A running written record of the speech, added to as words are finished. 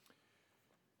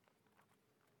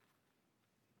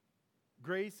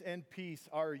Grace and peace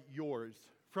are yours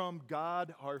from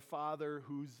God our Father,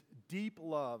 whose deep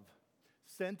love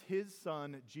sent his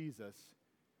Son, Jesus,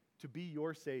 to be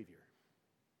your Savior.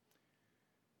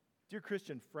 Dear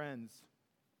Christian friends,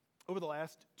 over the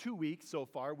last 2 weeks so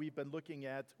far, we've been looking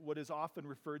at what is often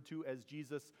referred to as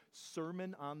Jesus'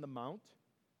 Sermon on the Mount.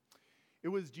 It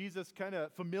was Jesus' kind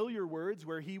of familiar words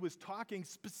where he was talking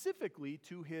specifically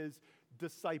to his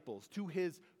disciples, to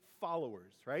his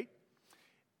followers, right?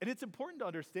 And it's important to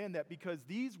understand that because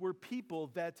these were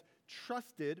people that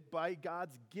trusted by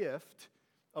God's gift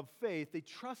of faith, they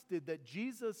trusted that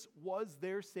Jesus was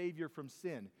their Savior from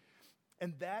sin.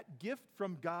 And that gift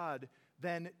from God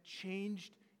then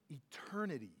changed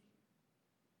eternity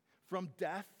from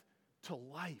death to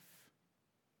life.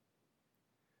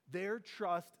 Their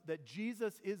trust that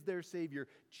Jesus is their Savior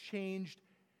changed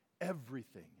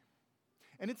everything.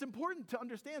 And it's important to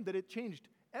understand that it changed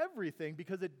everything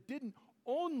because it didn't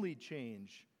only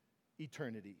change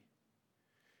eternity.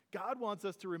 God wants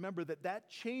us to remember that that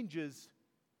changes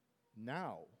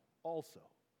now also.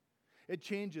 It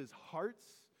changes hearts,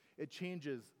 it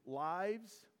changes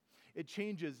lives, it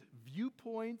changes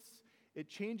viewpoints, it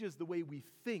changes the way we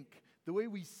think, the way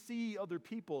we see other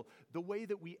people, the way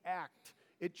that we act.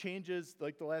 It changes,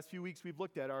 like the last few weeks we've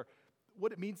looked at,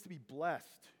 what it means to be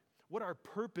blessed, what our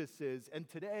purpose is, and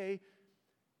today,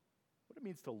 what it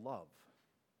means to love.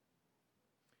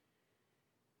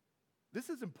 This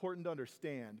is important to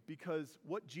understand because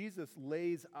what Jesus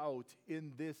lays out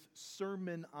in this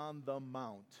Sermon on the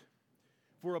Mount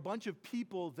for a bunch of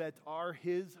people that are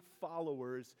his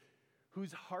followers,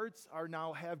 whose hearts are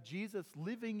now have Jesus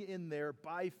living in there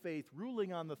by faith,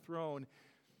 ruling on the throne,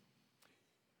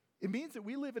 it means that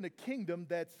we live in a kingdom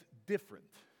that's different,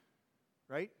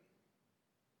 right?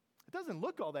 It doesn't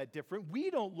look all that different. We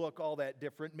don't look all that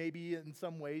different, maybe in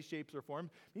some ways, shapes, or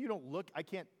forms. I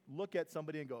can't look at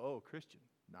somebody and go, oh, Christian,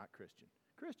 not Christian.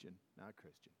 Christian, not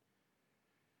Christian.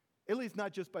 At least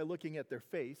not just by looking at their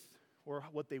face or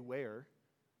what they wear.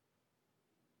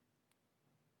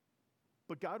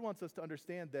 But God wants us to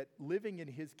understand that living in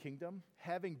his kingdom,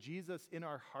 having Jesus in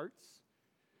our hearts,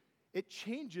 it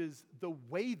changes the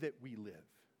way that we live,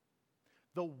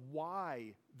 the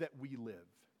why that we live.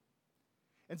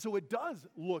 And so it does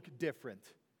look different.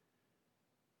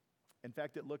 In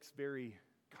fact, it looks very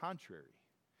contrary.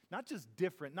 Not just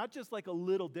different, not just like a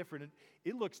little different.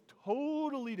 It looks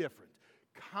totally different,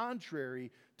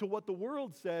 contrary to what the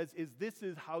world says is this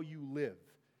is how you live.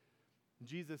 And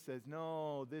Jesus says,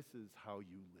 no, this is how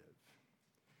you live.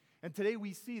 And today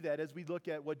we see that as we look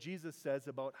at what Jesus says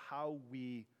about how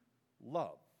we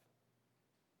love.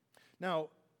 Now,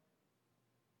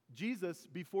 Jesus,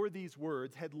 before these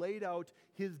words, had laid out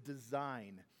his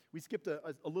design. We skipped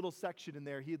a little section in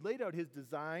there. He had laid out his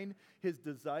design, his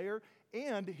desire,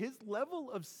 and his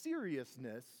level of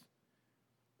seriousness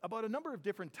about a number of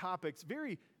different topics,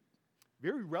 very,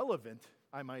 very relevant,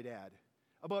 I might add,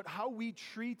 about how we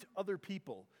treat other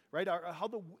people, right? How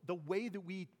the way that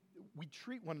we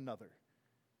treat one another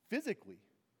physically,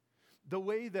 the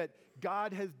way that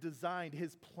God has designed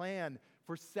his plan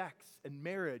for sex and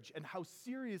marriage and how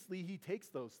seriously he takes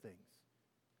those things.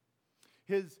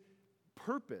 His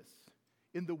purpose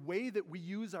in the way that we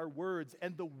use our words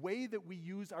and the way that we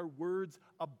use our words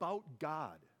about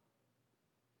God.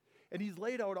 And he's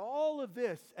laid out all of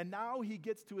this, and now he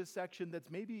gets to a section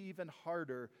that's maybe even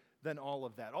harder than all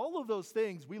of that. All of those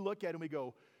things we look at and we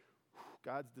go,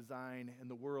 God's design and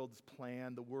the world's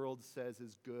plan, the world says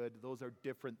is good. Those are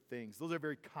different things. Those are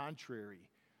very contrary.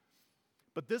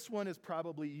 But this one is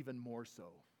probably even more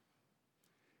so.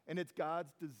 And it's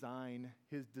God's design,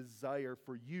 his desire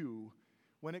for you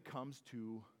when it comes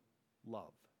to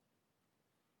love.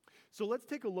 So let's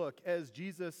take a look as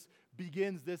Jesus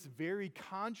begins this very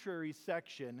contrary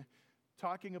section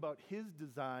talking about his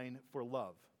design for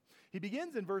love. He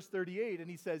begins in verse 38 and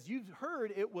he says, you've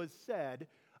heard it was said,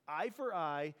 eye for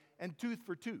eye and tooth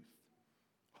for tooth.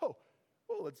 Oh,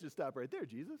 well, let's just stop right there,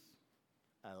 Jesus.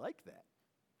 I like that.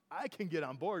 I can get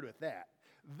on board with that.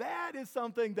 That is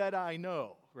something that I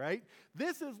know, right?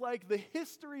 This is like the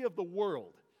history of the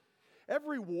world.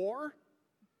 Every war,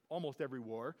 almost every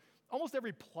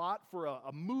plot for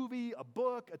a movie, a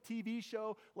book, a TV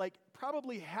show, like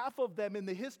probably half of them in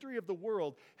the history of the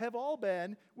world have all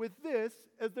been with this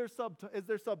as their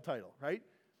subtitle, right?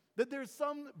 That there's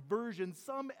some version,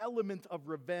 some element of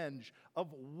revenge,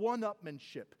 of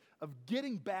one-upmanship, of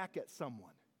getting back at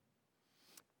someone.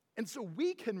 And so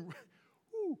we can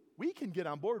get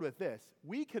on board with this.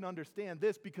 We can understand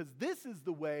this because this is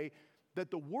the way that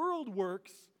the world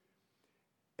works.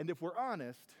 And if we're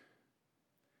honest,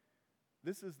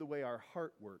 this is the way our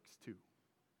heart works too.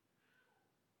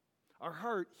 Our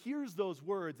heart hears those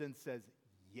words and says,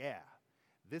 yeah,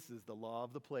 this is the law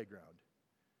of the playground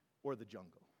or the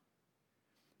jungle.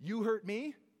 You hurt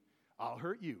me, I'll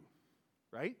hurt you,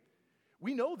 right?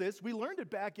 We know this. We learned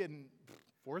it back in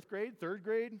 4th grade, 3rd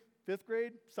grade, 5th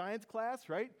grade, science class,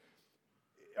 right?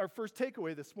 Our first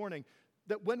takeaway this morning,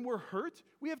 that when we're hurt,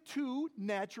 we have two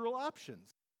natural options.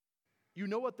 You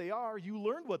know what they are. You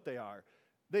learned what they are.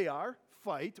 They are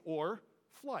fight or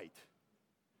flight.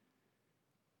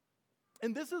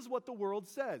 And this is what the world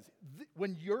says.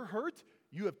 When you're hurt,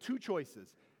 you have two choices.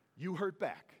 You hurt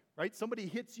back, right? Somebody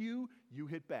hits you, you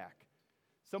hit back.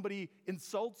 Somebody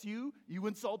insults you, you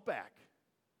insult back.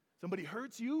 Somebody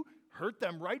hurts you, hurt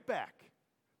them right back.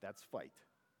 That's fight.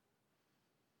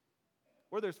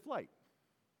 Or there's flight.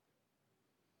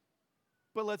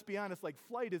 But let's be honest, like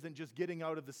flight isn't just getting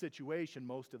out of the situation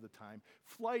most of the time.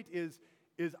 Flight is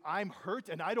I'm hurt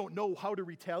and I don't know how to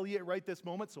retaliate right this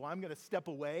moment, so I'm going to step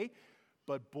away.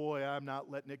 But boy, I'm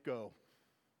not letting it go.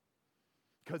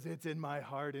 Because it's in my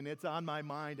heart and it's on my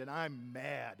mind and I'm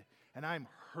mad and I'm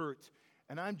hurt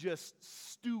and I'm just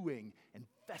stewing and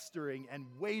festering and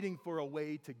waiting for a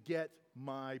way to get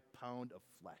my pound of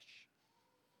flesh.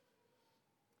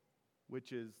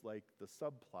 Which is like the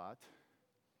subplot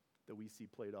that we see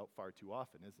played out far too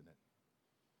often, isn't it?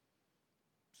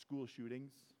 School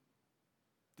shootings,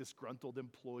 disgruntled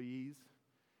employees,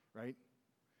 right?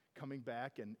 Coming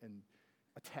back and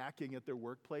attacking at their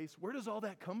workplace. Where does all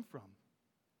that come from?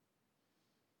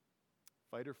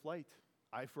 Fight or flight,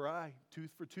 eye for eye,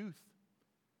 tooth for tooth.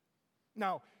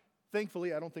 Now,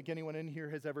 thankfully, I don't think anyone in here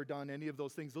has ever done any of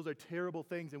those things. Those are terrible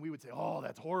things, and we would say, oh,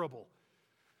 that's horrible.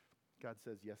 God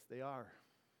says, yes, they are.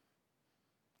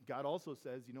 God also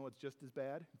says, you know what's just as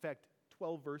bad? In fact,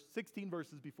 16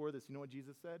 verses before this, you know what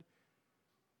Jesus said?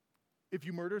 If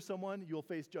you murder someone, you'll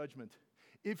face judgment.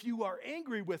 If you are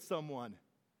angry with someone,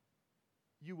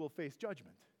 you will face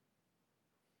judgment.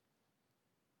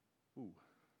 Ooh.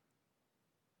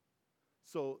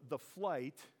 So the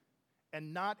flight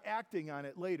and not acting on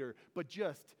it later, but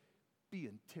just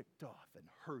being ticked off and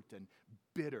hurt and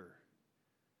bitter.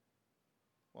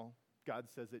 Well, God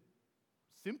says it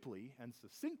simply and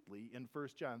succinctly in 1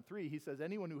 John 3. He says,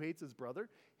 anyone who hates his brother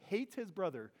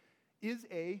is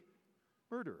a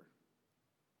murderer.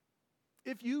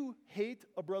 If you hate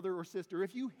a brother or sister,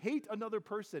 if you hate another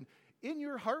person, in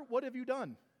your heart, what have you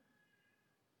done?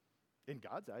 In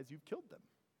God's eyes, you've killed them.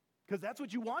 Because that's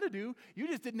what you want to do. You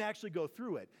just didn't actually go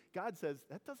through it. God says,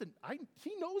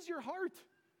 He knows your heart.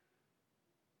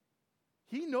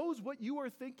 He knows what you are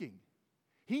thinking.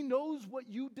 He knows what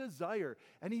you desire.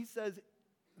 And He says,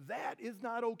 that is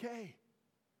not okay.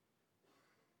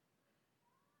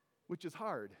 Which is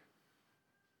hard.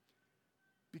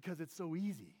 Because it's so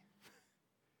easy.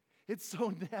 It's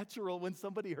so natural when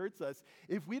somebody hurts us.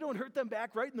 If we don't hurt them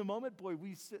back right in the moment, boy,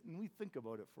 we sit and we think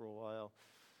about it for a while.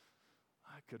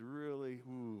 I could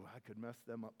mess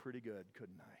them up pretty good,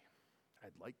 couldn't I?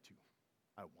 I'd like to.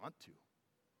 I want to.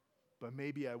 But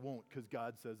maybe I won't because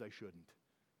God says I shouldn't.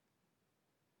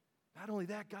 Not only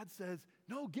that, God says,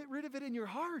 no, get rid of it in your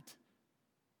heart.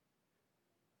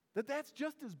 That's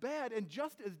just as bad and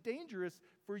just as dangerous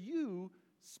for you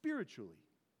spiritually.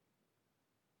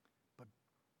 But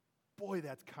boy,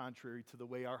 that's contrary to the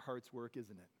way our hearts work,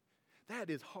 isn't it? That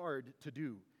is hard to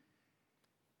do.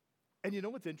 And you know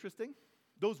what's interesting?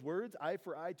 Those words, eye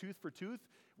for eye, tooth for tooth,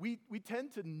 we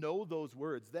tend to know those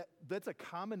words. That's a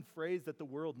common phrase that the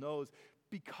world knows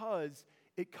because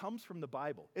it comes from the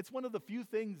Bible. It's one of the few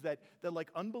things that like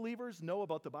unbelievers know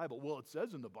about the Bible. Well, it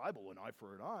says in the Bible, an eye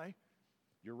for an eye.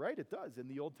 You're right, it does in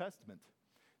the Old Testament.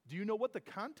 Do you know what the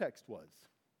context was?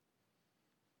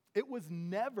 It was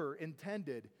never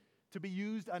intended to be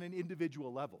used on an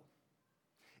individual level.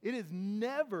 It is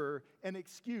never an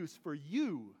excuse for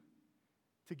you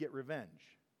to get revenge.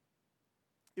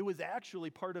 It was actually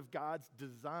part of God's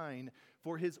design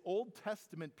for His Old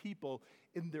Testament people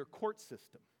in their court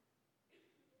system.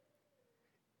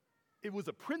 It was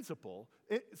a principle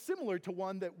similar to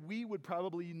one that we would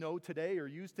probably know today or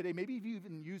use today. Maybe if you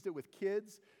even used it with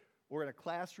kids or in a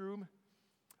classroom.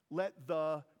 Let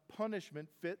the punishment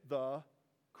fit the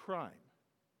crime.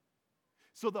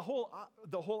 So the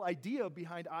whole idea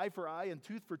behind eye for eye and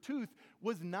tooth for tooth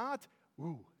was not,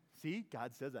 see,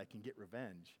 God says I can get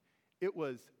revenge. It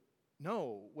was,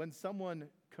 no, when someone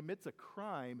commits a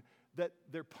crime, that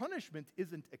their punishment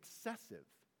isn't excessive.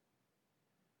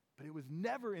 But it was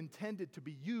never intended to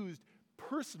be used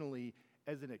personally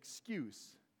as an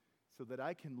excuse so that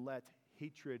I can let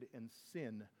hatred and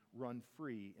sin run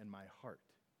free in my heart.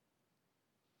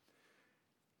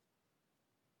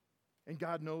 And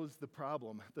God knows the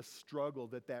problem, the struggle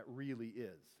that really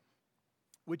is.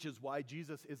 which is why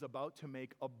Jesus is about to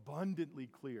make abundantly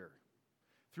clear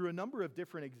through a number of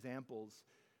different examples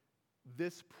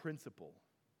this principle.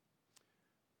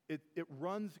 It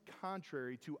runs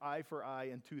contrary to eye for eye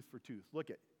and tooth for tooth.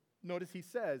 Notice he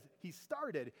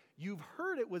started, you've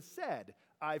heard it was said,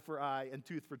 eye for eye and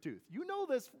tooth for tooth. You know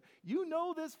this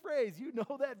phrase, you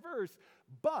know that verse,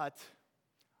 but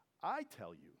I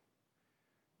tell you,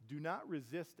 do not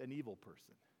resist an evil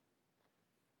person.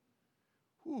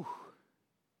 Whew.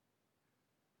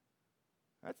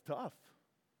 That's tough.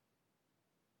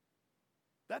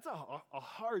 That's a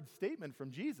hard statement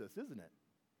from Jesus, isn't it?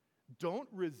 Don't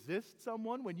resist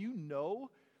someone when you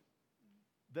know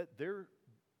that they're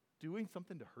doing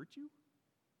something to hurt you.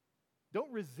 Don't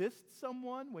resist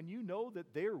someone when you know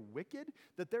that they're wicked,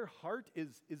 that their heart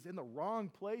is in the wrong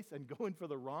place and going for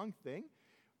the wrong thing.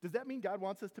 Does that mean God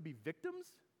wants us to be victims?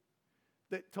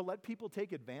 To let people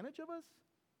take advantage of us?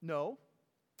 No.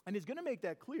 And he's going to make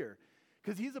that clear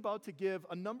because he's about to give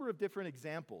a number of different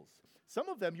examples. Some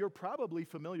of them you're probably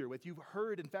familiar with. You've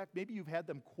heard, in fact, maybe you've had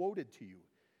them quoted to you.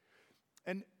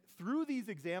 And through these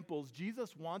examples,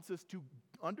 Jesus wants us to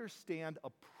understand a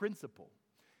principle.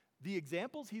 The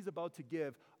examples he's about to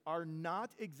give are not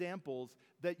examples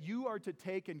that you are to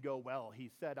take and go, well,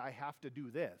 he said I have to do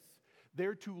this.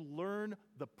 They're to learn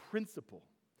the principle,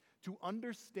 to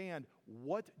understand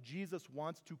what Jesus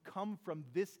wants to come from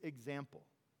this example.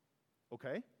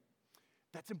 Okay?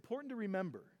 That's important to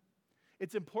remember.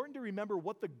 It's important to remember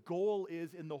what the goal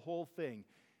is in the whole thing.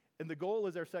 And the goal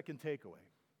is our second takeaway.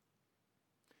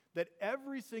 That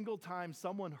every single time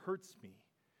someone hurts me,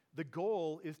 the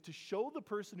goal is to show the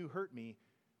person who hurt me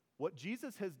what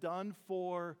Jesus has done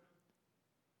for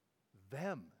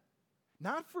them.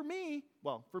 Not for me,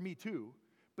 well, for me too,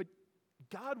 but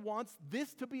God wants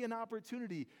this to be an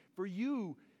opportunity for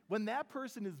you when that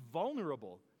person is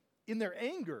vulnerable in their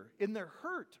anger, in their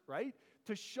hurt, right?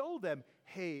 To show them,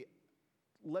 hey,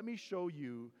 let me show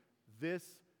you this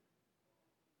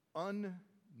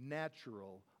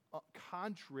unnatural,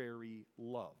 contrary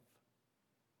love.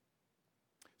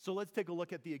 So let's take a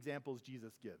look at the examples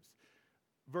Jesus gives.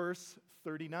 Verse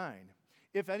 39.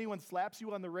 If anyone slaps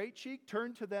you on the right cheek,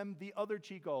 turn to them the other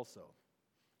cheek also.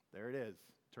 There it is.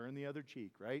 Turn the other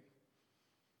cheek, right?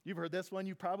 You've heard this one.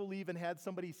 You probably even had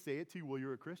somebody say it to you. Well,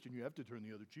 you're a Christian. You have to turn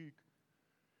the other cheek.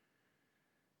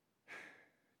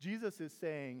 Jesus is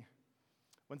saying,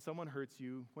 when someone hurts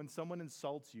you, when someone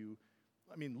insults you,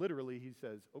 literally, he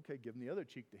says, okay, give them the other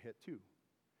cheek to hit too.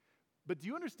 But do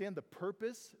you understand the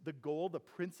purpose, the goal, the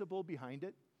principle behind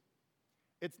it?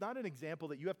 It's not an example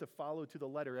that you have to follow to the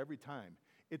letter every time.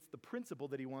 It's the principle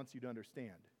that he wants you to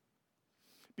understand.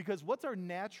 Because what's our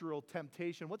natural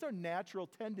temptation? What's our natural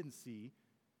tendency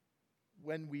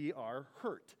when we are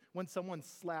hurt? When someone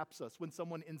slaps us, when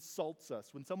someone insults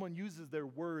us, when someone uses their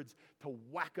words to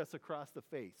whack us across the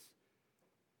face?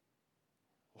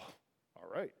 Well, all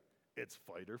right, it's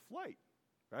fight or flight,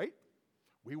 right?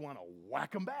 We want to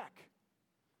whack them back.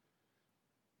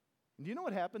 And do you know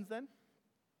what happens then?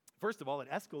 First of all, it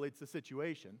escalates the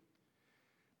situation.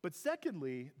 But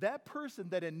secondly, that person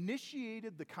that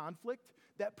initiated the conflict,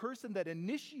 that person that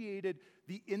initiated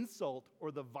the insult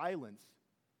or the violence,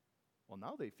 well,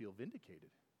 now they feel vindicated.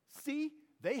 See,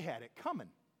 they had it coming.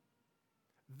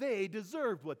 They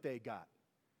deserved what they got.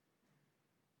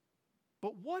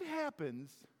 But what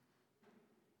happens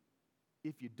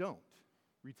if you don't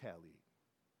retaliate?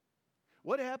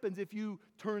 What happens if you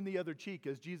turn the other cheek,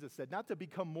 as Jesus said, not to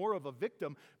become more of a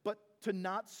victim, but to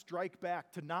not strike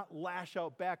back, to not lash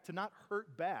out back, to not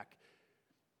hurt back?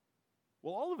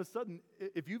 Well, all of a sudden,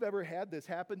 if you've ever had this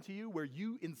happen to you where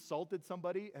you insulted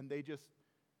somebody and they just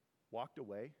walked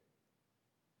away,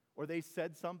 or they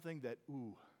said something that,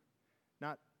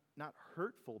 not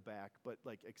hurtful back, but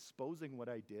like exposing what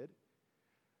I did,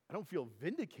 I don't feel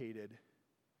vindicated.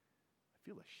 I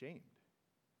feel ashamed.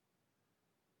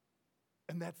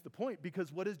 And that's the point, because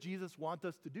what does Jesus want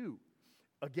us to do?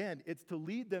 Again, it's to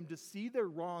lead them to see their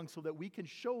wrong so that we can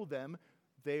show them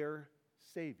their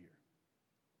Savior.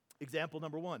 Example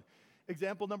number one.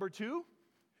 Example number two,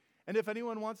 and if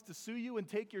anyone wants to sue you and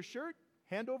take your shirt,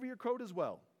 hand over your coat as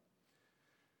well.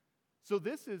 So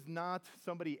this is not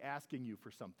somebody asking you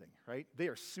for something, right? They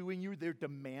are suing you. They're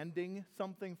demanding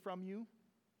something from you.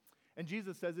 And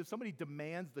Jesus says if somebody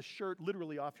demands the shirt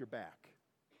literally off your back,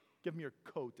 give them your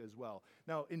coat as well.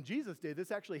 Now, in Jesus' day,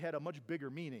 this actually had a much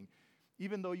bigger meaning.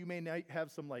 Even though you may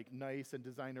have some like nice and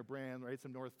designer brand, right?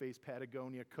 Some North Face,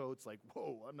 Patagonia coats, like,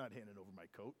 whoa, I'm not handing over my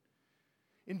coat.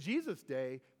 In Jesus'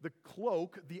 day, the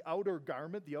cloak, the outer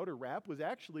garment, the outer wrap was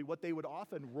actually what they would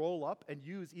often roll up and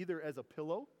use either as a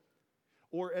pillow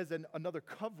or as another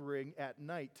covering at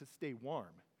night to stay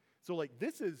warm. So like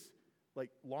this is like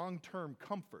long-term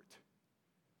comfort.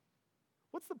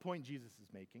 What's the point Jesus is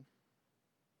making?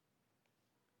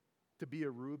 To be a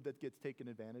rube that gets taken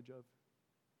advantage of?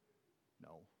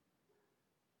 No.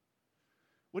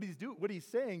 What he's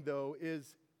saying, though,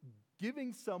 is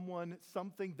giving someone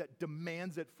something that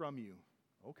demands it from you.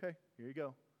 Okay, here you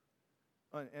go.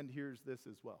 And here's this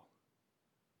as well.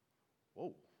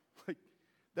 Whoa. Like,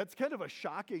 that's kind of a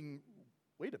shocking,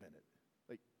 wait a minute.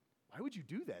 Like, why would you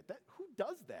do that? Who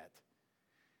does that?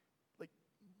 Like,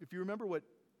 if you remember what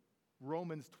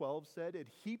Romans 12 said, it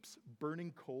heaps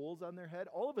burning coals on their head.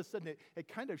 All of a sudden, it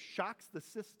kind of shocks the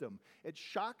system. It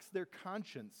shocks their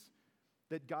conscience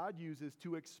that God uses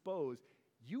to expose,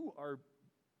 you are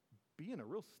being a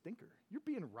real stinker. You're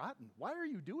being rotten. Why are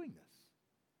you doing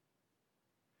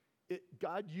this?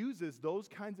 God uses those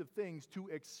kinds of things to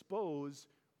expose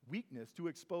weakness, to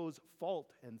expose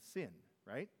fault and sin,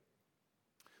 right?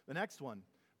 The next one,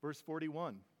 verse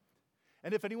 41.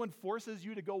 And if anyone forces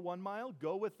you to go 1 mile,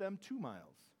 go with them 2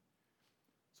 miles.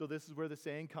 So this is where the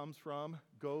saying comes from,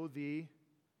 go the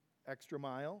extra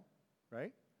mile,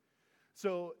 right?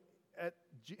 So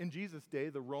in Jesus' day,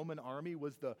 the Roman army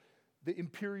was the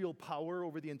imperial power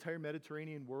over the entire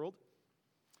Mediterranean world.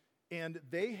 And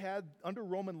they had, under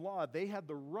Roman law, they had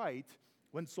the right,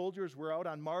 when soldiers were out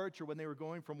on march or when they were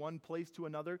going from one place to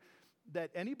another,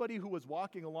 that anybody who was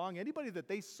walking along, anybody that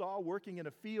they saw working in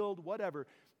a field, whatever,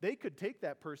 they could take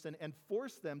that person and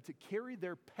force them to carry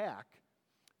their pack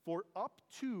for up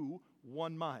to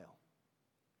 1 mile,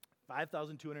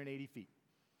 5,280 feet.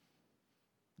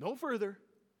 No further,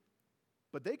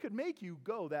 but they could make you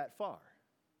go that far.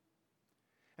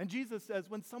 And Jesus says,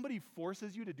 when somebody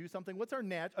forces you to do something, what's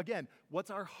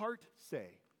our heart say?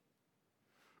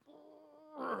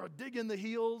 Dig in the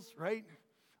heels, right?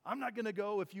 I'm not going to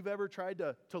go. If you've ever tried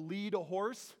to lead a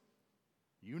horse,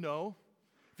 you know.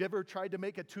 If you ever tried to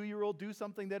make a 2-year-old do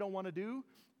something they don't want to do,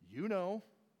 you know,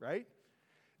 right?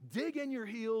 Dig in your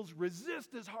heels,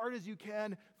 resist as hard as you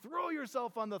can, throw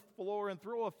yourself on the floor and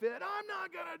throw a fit. I'm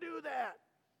not going to do that.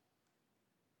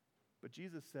 But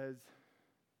Jesus says,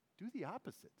 do the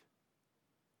opposite.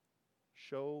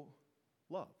 Show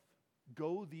love.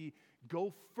 Go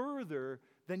further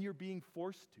than you're being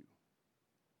forced to.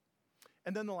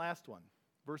 And then the last one,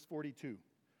 verse 42.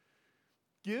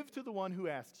 Give to the one who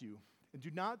asks you, and do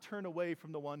not turn away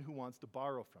from the one who wants to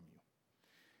borrow from you.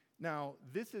 Now,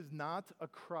 this is not a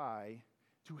cry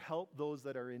to help those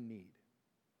that are in need.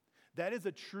 That is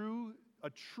a truth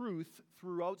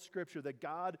throughout Scripture that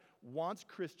God wants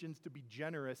Christians to be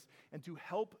generous and to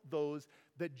help those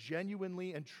that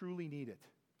genuinely and truly need it.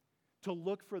 To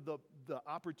look for the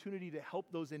opportunity to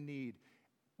help those in need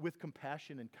with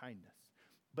compassion and kindness.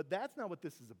 But that's not what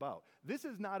this is about. This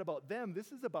is not about them.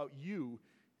 This is about you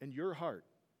and your heart.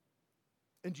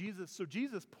 And Jesus'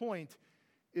 point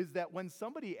is that when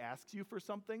somebody asks you for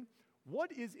something,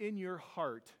 what is in your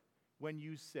heart when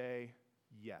you say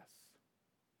yes?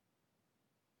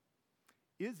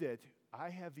 Is it, I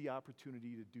have the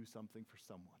opportunity to do something for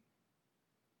someone?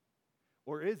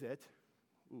 Or is it,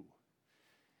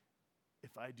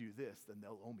 if I do this, then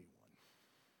they'll owe me one.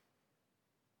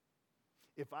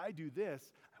 If I do this,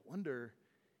 I wonder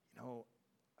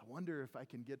if I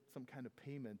can get some kind of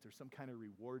payment or some kind of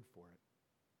reward for it.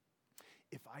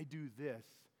 If I do this,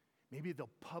 maybe they'll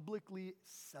publicly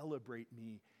celebrate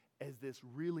me as this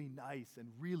really nice and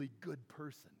really good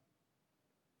person.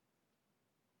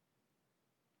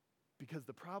 Because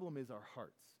the problem is our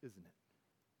hearts, isn't it?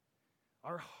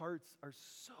 Our hearts are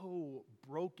so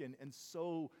broken and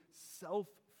so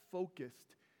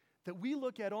self-focused that we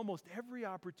look at almost every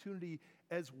opportunity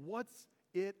as what's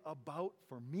it about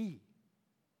for me?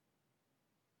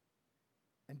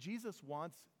 And Jesus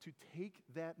wants to take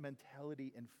that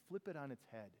mentality and flip it on its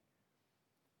head.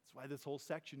 That's why this whole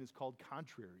section is called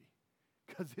contrary,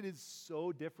 because it is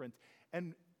so different.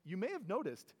 And you may have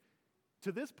noticed,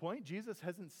 to this point, Jesus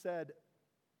hasn't said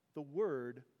the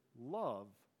word love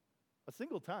a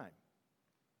single time.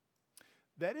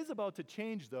 That is about to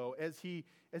change, though, as he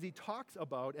talks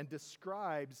about and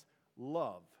describes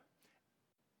love.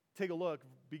 Take a look,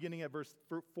 beginning at verse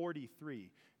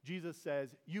 43. Jesus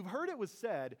says, you've heard it was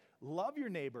said, love your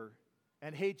neighbor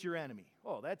and hate your enemy.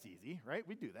 Oh, that's easy, right?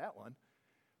 We do that one.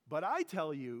 But I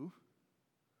tell you,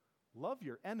 love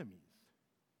your enemies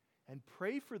and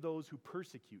pray for those who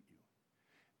persecute you,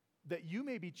 that you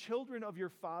may be children of your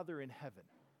Father in heaven.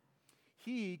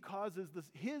 He causes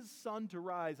his sun to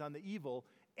rise on the evil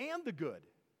and the good,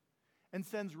 and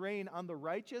sends rain on the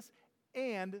righteous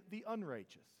and the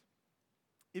unrighteous.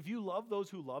 If you love those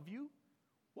who love you,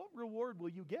 what reward will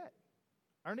you get?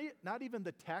 Not even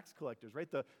the tax collectors, right?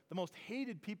 The most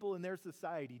hated people in their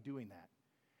society doing that.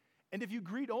 And if you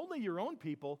greet only your own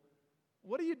people,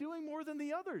 what are you doing more than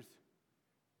the others?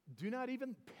 Do not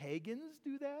even pagans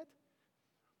do that?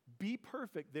 Be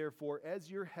perfect, therefore, as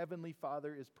your heavenly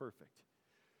Father is perfect.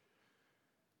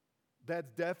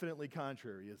 That's definitely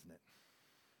contrary, isn't it?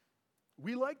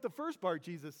 We like the first part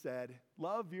Jesus said,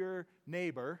 love your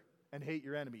neighbor and hate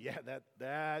your enemy. Yeah,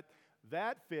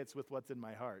 that fits with what's in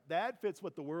my heart. That fits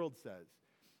what the world says.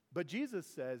 But Jesus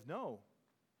says, no,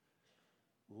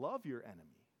 love your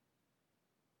enemy.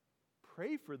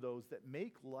 Pray for those that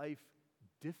make life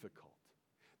difficult,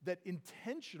 that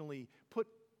intentionally put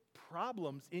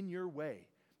problems in your way.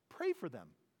 Pray for them.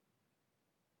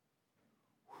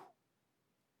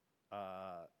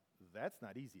 That's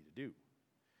not easy to do.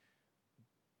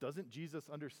 Doesn't Jesus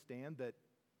understand that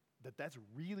that's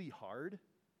really hard?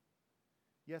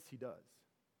 Yes, he does.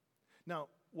 Now,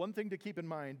 one thing to keep in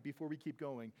mind before we keep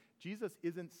going, Jesus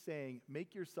isn't saying,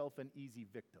 make yourself an easy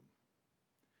victim.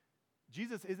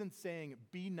 Jesus isn't saying,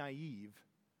 be naive,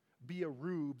 be a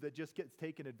rube that just gets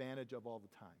taken advantage of all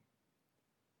the time.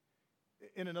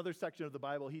 In another section of the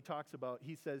Bible, he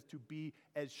says to be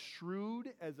as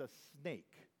shrewd as a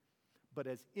snake, but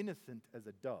as innocent as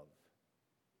a dove,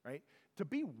 right? To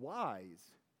be wise,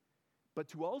 but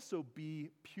to also be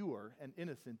pure and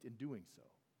innocent in doing so.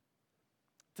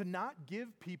 To not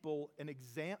give people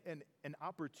an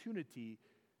opportunity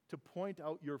to point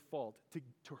out your fault,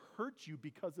 to hurt you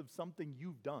because of something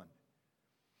you've done.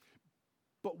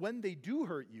 But when they do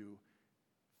hurt you,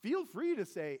 feel free to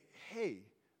say, hey,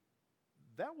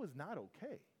 that was not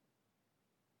okay.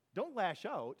 Don't lash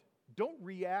out. Don't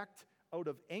react out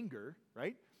of anger,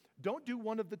 right? Don't do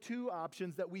one of the two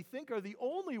options that we think are the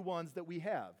only ones that we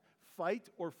have, fight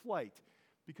or flight,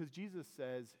 because Jesus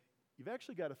says you've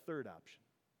actually got a third option,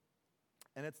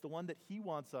 and it's the one that he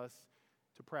wants us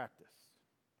to practice.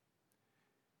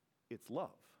 It's love.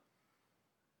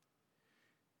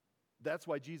 That's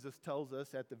why Jesus tells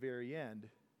us at the very end,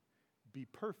 be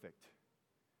perfect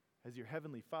as your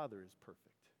heavenly Father is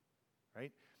perfect,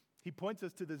 right? He points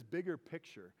us to this bigger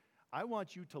picture. I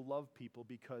want you to love people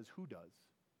because who does?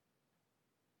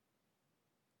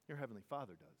 Your heavenly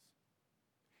Father does.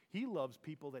 He loves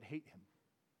people that hate him.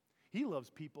 He loves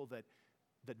people that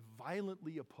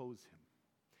violently oppose him.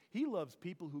 He loves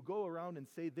people who go around and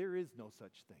say there is no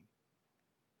such thing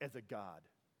as a God.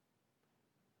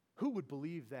 Who would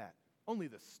believe that? Only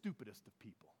the stupidest of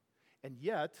people. And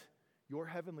yet, your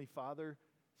heavenly Father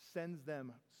sends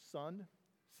them sun,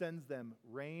 sends them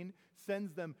rain,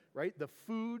 sends them, right, the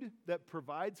food that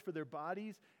provides for their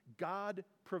bodies. God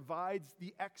provides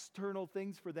the external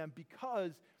things for them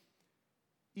because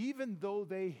even though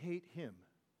they hate him,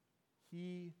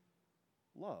 he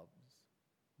loves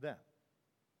them.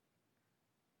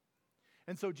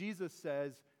 And so Jesus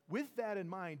says, with that in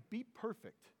mind, be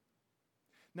perfect.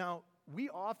 Now, we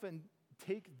often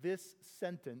take this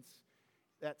sentence,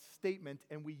 that statement,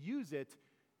 and we use it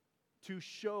to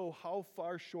show how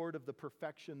far short of the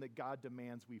perfection that God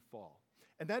demands we fall.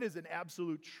 And that is an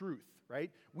absolute truth,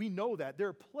 right? We know that. There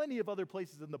are plenty of other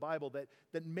places in the Bible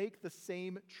that make the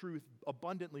same truth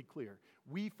abundantly clear.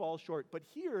 We fall short. But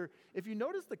here, if you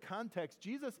notice the context,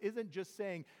 Jesus isn't just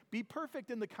saying, be perfect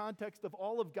in the context of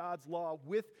all of God's law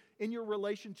in your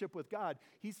relationship with God.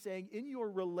 He's saying, in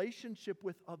your relationship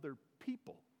with other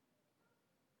people,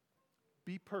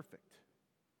 be perfect.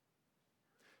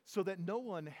 So that no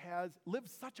one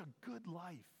lives such a good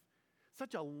life,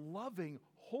 such a loving,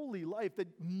 holy life, that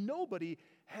nobody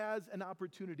has an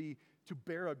opportunity to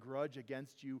bear a grudge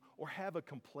against you or have a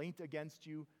complaint against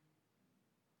you.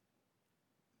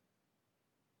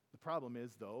 The problem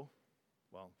is, though,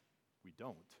 well, we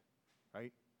don't,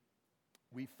 right?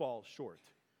 We fall short.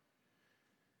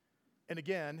 And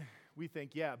again, we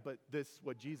think, yeah, but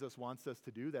what Jesus wants us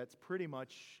to do, that's pretty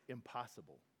much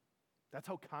impossible. That's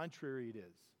how contrary it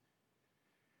is.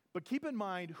 But keep in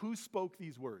mind who spoke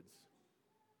these words.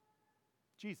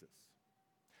 Jesus.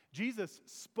 Jesus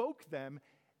spoke them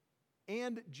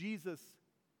and Jesus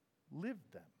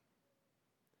lived them,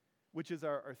 which is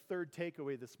our third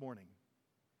takeaway this morning.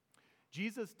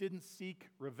 Jesus didn't seek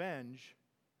revenge,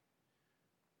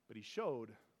 but he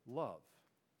showed love.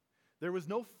 There was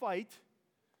no fight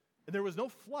and there was no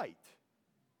flight.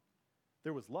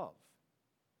 There was love.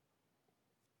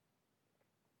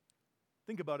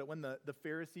 Think about it, when the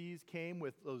Pharisees came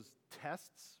with those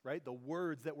tests, right? The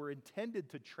words that were intended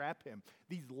to trap him,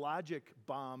 these logic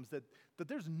bombs that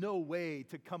there's no way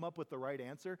to come up with the right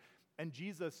answer, and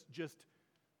Jesus just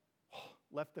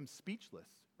left them speechless,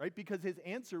 right? Because his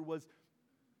answer was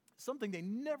something they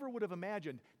never would have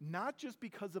imagined, not just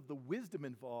because of the wisdom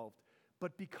involved,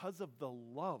 but because of the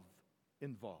love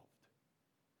involved.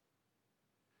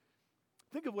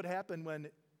 Think of what happened when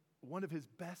one of his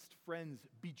best friends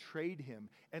betrayed him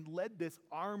and led this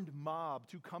armed mob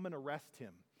to come and arrest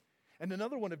him. And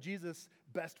another one of Jesus'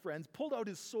 best friends pulled out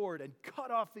his sword and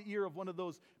cut off the ear of one of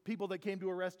those people that came to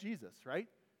arrest Jesus, right?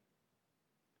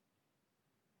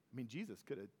 I mean, Jesus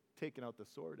could have taken out the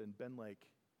sword and been like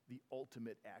the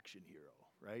ultimate action hero,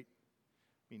 right?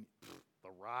 I mean, The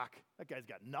Rock, that guy's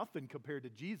got nothing compared to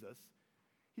Jesus.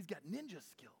 He's got ninja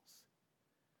skills.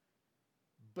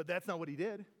 But that's not what he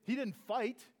did. He didn't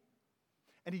fight,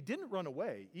 and he didn't run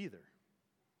away either.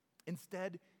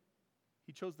 Instead,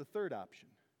 he chose the third option,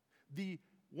 the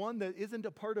one that isn't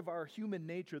a part of our human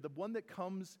nature, the one that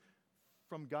comes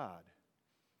from God.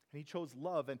 And he chose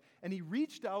love, and he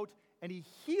reached out and he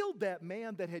healed that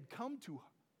man that had come to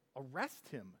arrest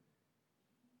him.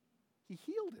 He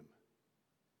healed him.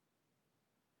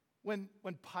 When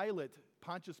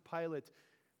Pontius Pilate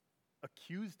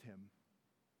accused him,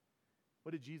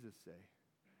 what did Jesus say?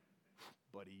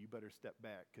 Buddy, you better step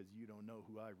back because you don't know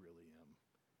who I really am.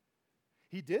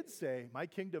 He did say, my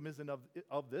kingdom isn't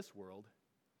of this world.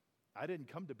 I didn't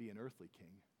come to be an earthly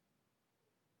king.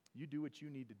 You do what you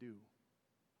need to do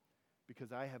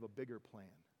because I have a bigger plan.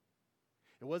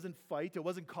 It wasn't fight. It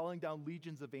wasn't calling down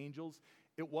legions of angels.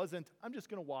 It wasn't, I'm just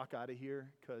going to walk out of here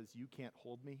because you can't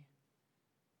hold me.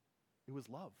 It was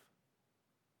love,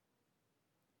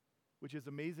 which is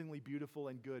amazingly beautiful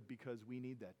and good because we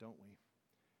need that, don't we?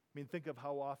 I mean, think of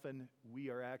how often we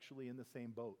are actually in the same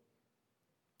boat.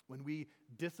 When we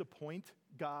disappoint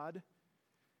God,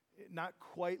 not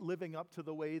quite living up to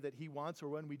the way that he wants, or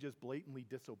when we just blatantly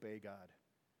disobey God.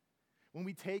 When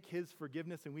we take his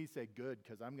forgiveness and we say, good,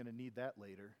 because I'm going to need that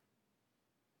later,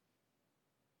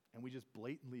 and we just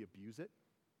blatantly abuse it.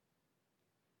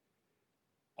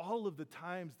 All of the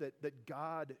times that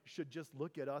God should just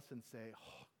look at us and say,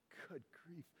 oh, good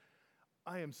grief,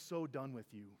 I am so done with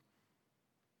you.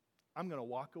 I'm going to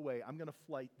walk away. I'm going to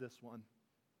flight this one.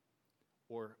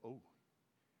 Or, oh,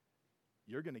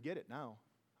 you're going to get it now.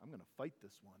 I'm going to fight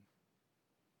this one.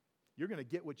 You're going to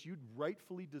get what you'd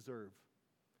rightfully deserve.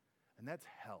 And that's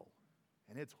hell.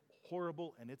 And it's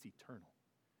horrible and it's eternal.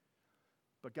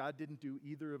 But God didn't do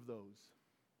either of those.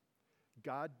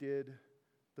 God did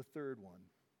the third one.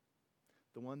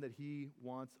 The one that he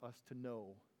wants us to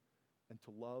know and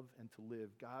to love and to live.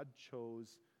 God chose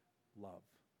love.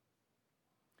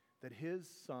 That his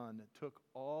son took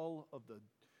all of the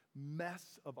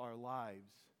mess of our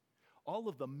lives, all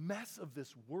of the mess of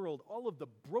this world, all of the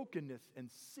brokenness and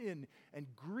sin and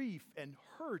grief and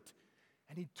hurt,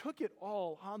 and he took it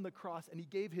all on the cross and he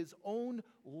gave his own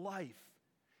life,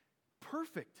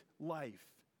 perfect life,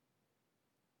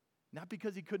 not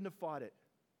because he couldn't have fought it,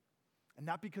 and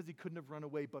not because he couldn't have run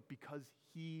away, but because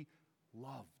he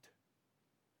loved.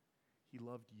 He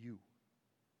loved you,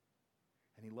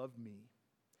 and he loved me,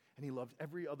 and he loved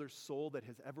every other soul that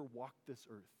has ever walked this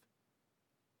earth.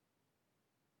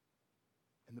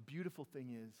 And the beautiful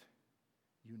thing is,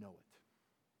 you know it.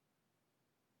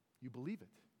 You believe it.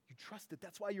 You trust it.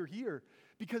 That's why you're here,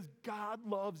 because God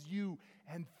loves you,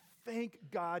 and thank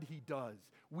God he does.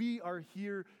 We are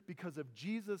here because of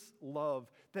Jesus' love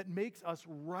that makes us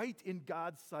right in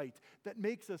God's sight, that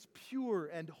makes us pure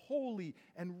and holy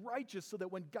and righteous, so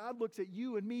that when God looks at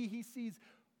you and me, he sees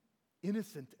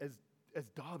innocent as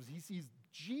doves. He sees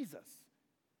Jesus,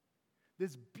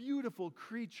 this beautiful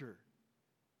creature,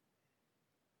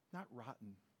 not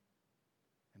rotten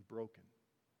and broken.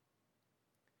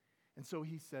 And so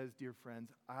he says, dear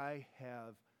friends, I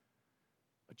have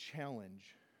a challenge,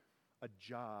 a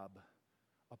job,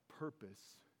 a purpose,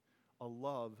 a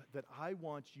love that I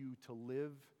want you to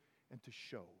live and to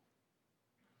show.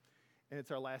 And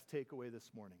it's our last takeaway this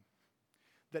morning.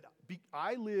 That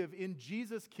I live in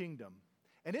Jesus' kingdom,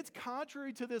 and it's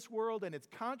contrary to this world and it's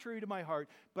contrary to my heart,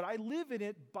 but I live in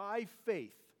it by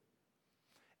faith.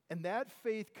 And that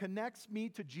faith connects me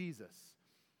to Jesus,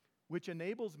 which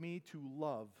enables me to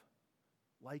love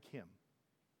like him.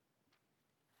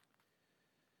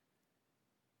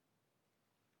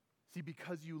 See,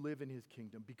 because you live in his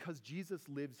kingdom, because Jesus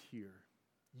lives here,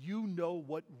 you know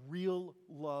what real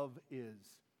love is.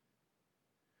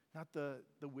 Not the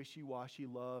wishy-washy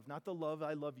love, not the love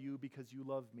I love you because you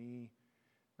love me,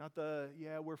 not the,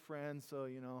 yeah, we're friends, so,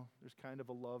 there's kind of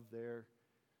a love there.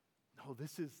 No,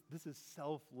 this is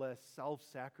selfless,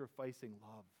 self-sacrificing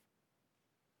love.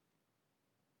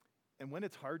 And when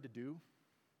it's hard to do,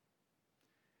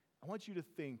 I want you to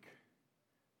think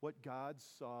what God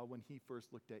saw when he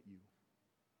first looked at you.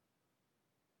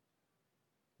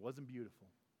 It wasn't beautiful.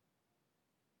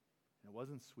 And it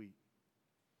wasn't sweet.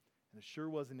 And it sure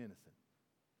wasn't innocent.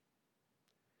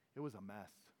 It was a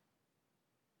mess.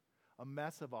 A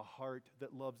mess of a heart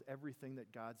that loves everything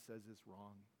that God says is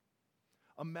wrong.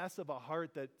 A mess of a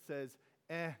heart that says,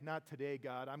 not today,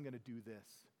 God, I'm going to do this.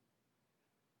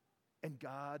 And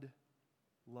God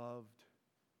loved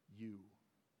you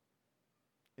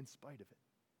in spite of it.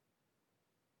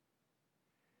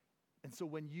 And so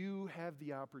when you have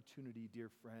the opportunity,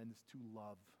 dear friends, to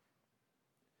love,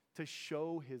 to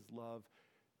show his love,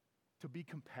 to be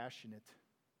compassionate,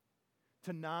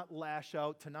 to not lash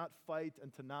out, to not fight,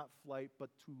 and to not flight,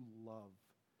 but to love.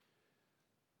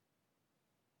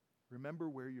 Remember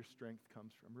where your strength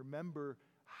comes from. Remember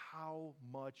how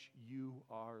much you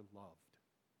are loved.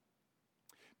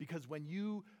 Because when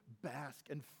you bask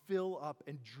and fill up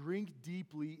and drink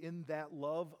deeply in that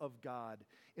love of God,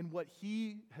 in what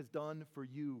he has done for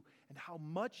you, and how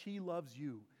much he loves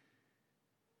you,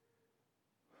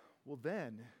 well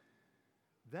then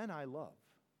I love.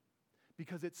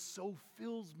 Because it so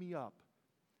fills me up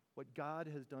what God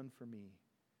has done for me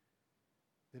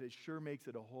that it sure makes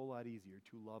it a whole lot easier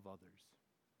to love others,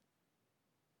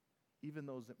 even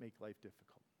those that make life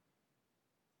difficult.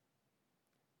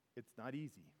 It's not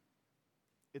easy.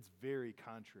 It's very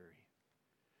contrary.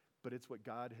 But it's what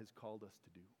God has called us to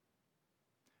do.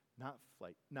 Not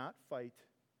fight,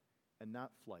 and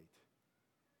not flight,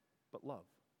 but love.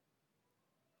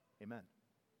 Amen.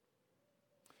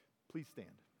 Please stand.